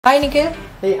Hi Nikhil.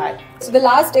 Hey, hi. So the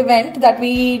last event that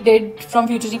we did from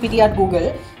Future GPT at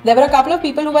Google, there were a couple of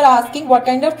people who were asking what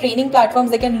kind of training platforms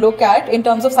they can look at in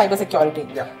terms of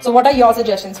cybersecurity. Yeah. So what are your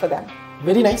suggestions for them?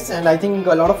 Very nice, and I think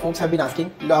a lot of folks have been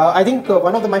asking. I think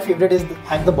one of my favorite is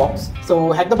Hack the Box.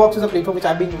 So Hack the Box is a platform which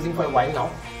I've been using for a while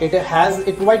now.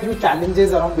 It provides you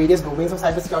challenges around various domains of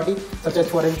cybersecurity, such as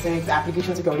forensics,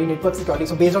 application security, network security.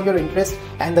 So based on your interest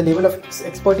and the level of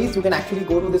expertise, you can actually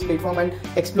go to this platform and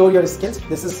explore your skills.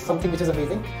 This is something which is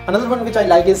amazing. Another one which I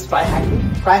like is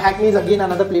TryHackMe. TryHackMe is again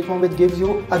another platform which gives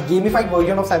you a gamified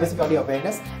version of cybersecurity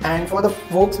awareness. And for the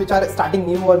folks which are starting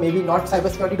new or maybe not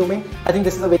cybersecurity domain, I think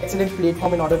this is a very excellent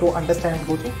platform in order to understand and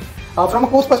go through. From a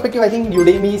course perspective, I think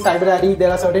Udemy, Cybersecurity,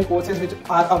 there are certain courses which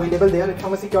are available there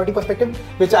from a security perspective,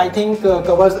 which I think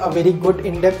covers a very good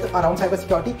in-depth around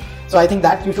cybersecurity. So I think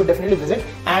that you should definitely visit.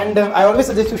 And I always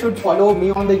suggest you should follow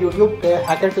me on the YouTube,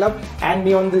 Hacker Club, and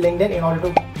me on the LinkedIn in order to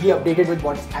be updated with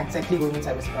what's exactly going in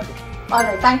cybersecurity.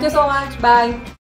 Alright, thank you so much. Bye.